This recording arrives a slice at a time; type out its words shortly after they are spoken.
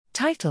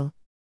Title: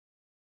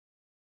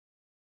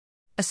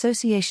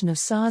 Association of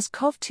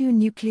SARS-CoV-2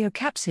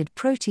 nucleocapsid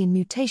protein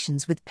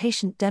mutations with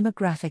patient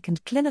demographic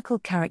and clinical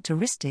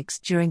characteristics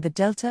during the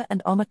Delta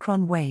and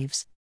Omicron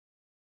waves.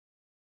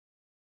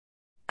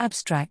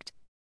 Abstract: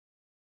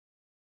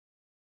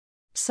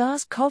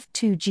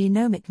 SARS-CoV-2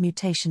 genomic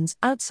mutations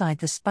outside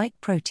the spike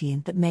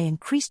protein that may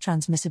increase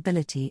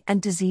transmissibility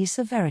and disease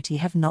severity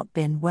have not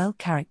been well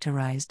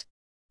characterized.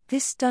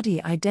 This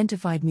study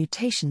identified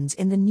mutations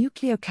in the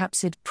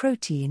nucleocapsid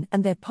protein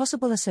and their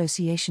possible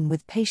association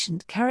with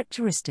patient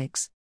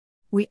characteristics.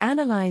 We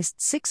analyzed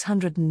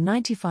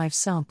 695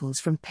 samples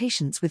from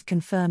patients with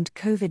confirmed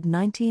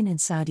COVID-19 in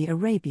Saudi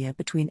Arabia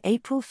between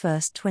April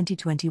 1,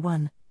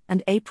 2021,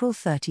 and April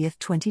 30,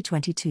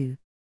 2022.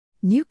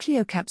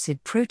 Nucleocapsid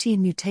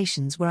protein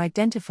mutations were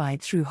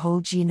identified through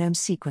whole genome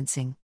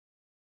sequencing.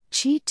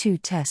 Chi2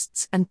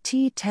 tests and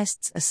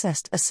t-tests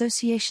assessed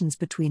associations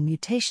between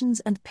mutations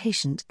and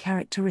patient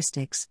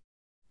characteristics.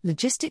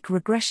 Logistic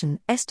regression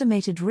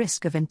estimated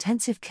risk of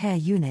intensive care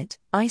unit,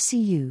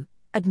 ICU,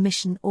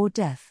 admission or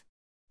death.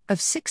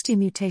 Of 60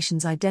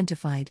 mutations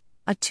identified,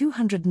 a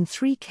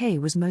 203K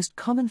was most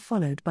common,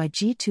 followed by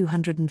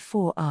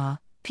G204R,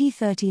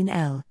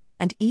 P13L,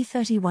 and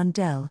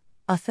E31del,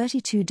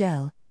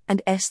 R32del,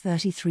 and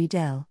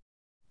S33del.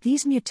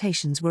 These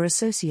mutations were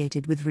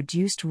associated with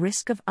reduced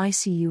risk of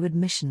ICU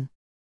admission.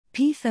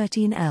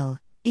 P13L,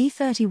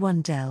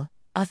 E31del,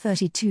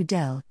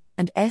 R32del,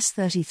 and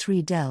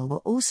S33del were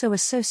also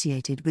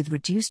associated with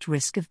reduced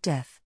risk of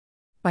death.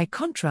 By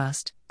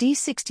contrast,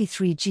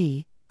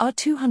 D63G,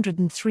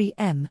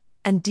 R203M,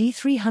 and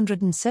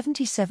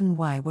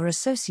D377Y were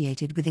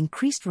associated with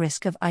increased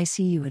risk of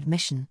ICU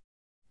admission.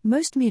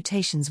 Most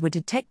mutations were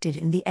detected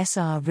in the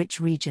SR-rich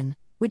region,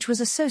 which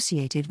was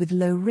associated with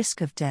low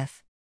risk of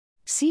death.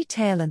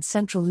 C-tail and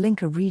central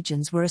linker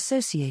regions were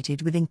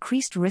associated with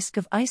increased risk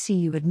of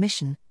ICU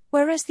admission,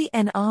 whereas the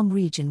N-arm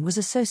region was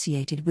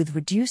associated with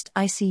reduced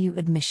ICU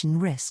admission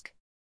risk.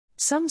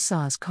 Some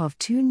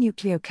SARS-CoV-2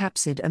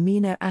 nucleocapsid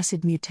amino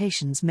acid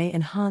mutations may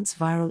enhance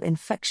viral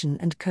infection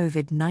and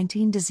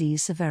COVID-19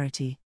 disease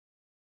severity.